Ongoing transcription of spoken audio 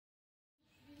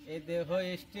এ দেহ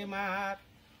স্টিমার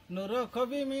নুর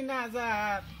কবি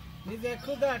মিনাজার নিজে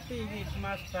ক্ষুদা টিকিট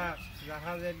মাস্টার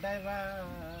জাহাজের ড্রাইভার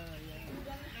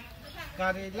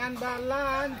গাড়ি লান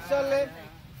বালান চলে।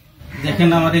 দেখেন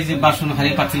আমার এই যে বাসন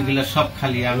হাড়ি পাতিল গুলো সব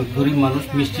খালি। আমি গরিব মানুষ,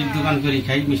 মিষ্টির দোকান করে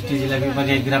খাই, মিষ্টি জিলাপি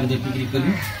বানিয়ে গ্রাম দিয়ে বিক্রি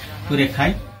করি করে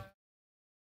খাই।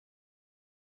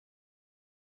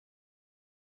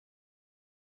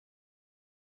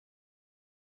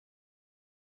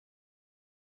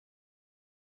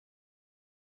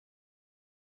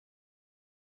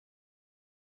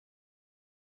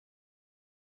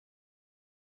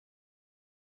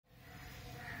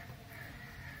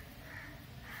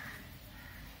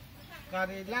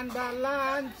 গাড়ি লান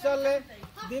বালান চলে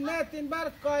দিনে 3 বার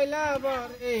কয়লা বর।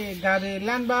 এই গাড়ি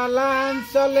লান বালান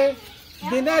চলে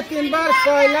দিনে 3 বার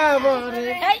কয়লা বরে।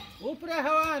 উপরে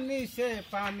হাওয়া নিচে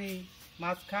পানি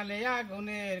মাঝখানে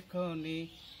আগুনের খনি।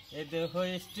 এ দেহ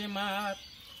স্টিমার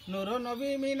নুর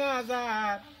নবী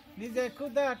মিনাজার নিজে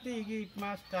ক্ষুদা টিকিট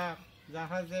মাস্টার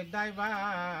জাহাজের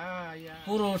ড্রাইভার।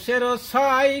 পুরুষেরও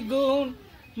 6 গুণ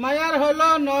মায়ার হলো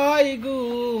 9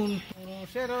 গুণ।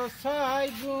 পুরুষেরও 6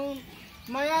 গুণ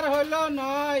মায়ার হলো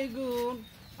 9 গুণ।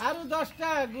 আরো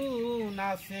 10টা গুণ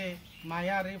আছে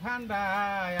মায়ারি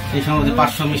ভান্ডার। এই সময়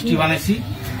 500 মিষ্টি বানাইছি।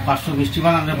 500 মিষ্টি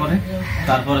বানানোর পরে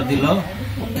তারপরে দিল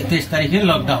 23 তারিখে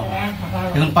লকডাউন।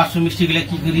 এখন 500 মিষ্টি গুলো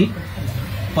কি করি,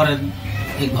 পরে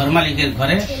এই ঘর মালিকের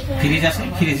ঘরে ফ্রিজ আছে,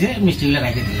 ফ্রিজে মিষ্টি গুলো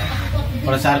রেখে দিলাম।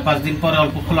 পরে 4-5 দিন পরে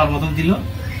অল্প খোলার মতন দিল।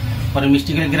 পরে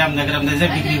মিষ্টি গুলো গ্রাম দিয়ে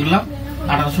বিক্রি করলাম।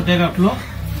 1800 টাকা উঠলো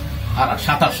আর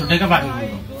 700-800 টাকা বাকি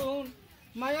হলো।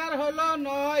 মায়ার হলো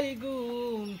 9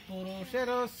 গুণ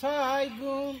পুরুষেরও 6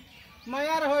 গুণ।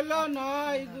 মায়ার হলো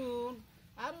 9 গুণ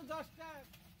আরো 10টা।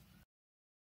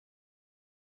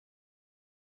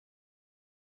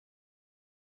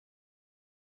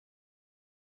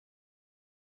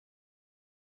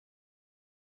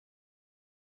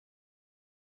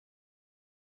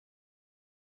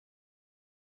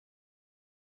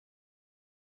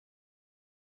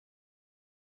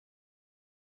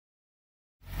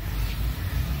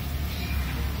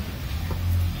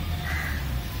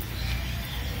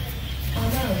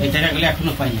 এই টাকাগুলো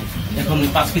এখনো পাইনি। এখন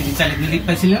 5 কেজি চালের নিলিপ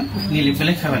পাইছিলাম, নিলিপ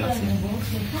পেলে খাবেন আছে।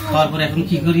 খাওয়ার পরে এখন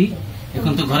কি করি,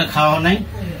 এখন তো ঘরে খাওয়া নাই,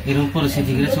 এরকম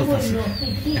পরিস্থিতি করে চলতেছে।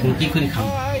 এখন কি করি খাবো।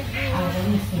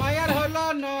 মায়ার হলো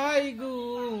 9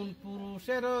 গুণ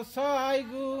পুরুষেরও 6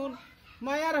 গুণ।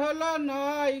 মায়ার হলো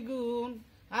 9 গুণ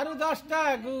আরো 10টা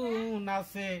গুণ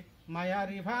আছে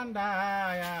মায়ারি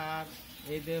ভান্ডার।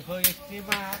 এই দেহ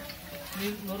স্টিমার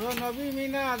নুর নবী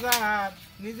মিনাজার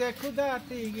নিজে ক্ষুদা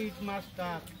টিকিট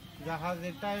মাস্টার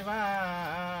জাহাজের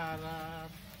ড্রাইভার।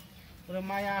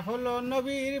 মায়া হলো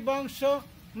নবীর বংশ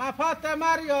মাফাতে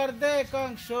মারি অর্ধেক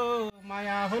অংশ।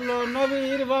 মায়া হলো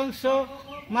নবীর বংশ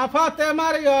মাফাতে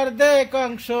মারি অর্ধেক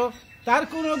অংশ। তার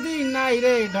কোনদিন নাই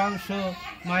রে ধ্বংস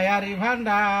মায়ারি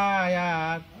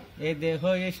ভান্ডার। এ দেহ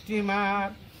স্টিমার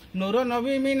নুর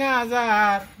নবী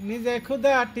মিনাজার নিজে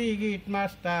ক্ষুদা টিকিট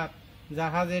মাস্টার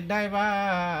জাহাজের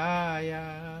ড্রাইভার।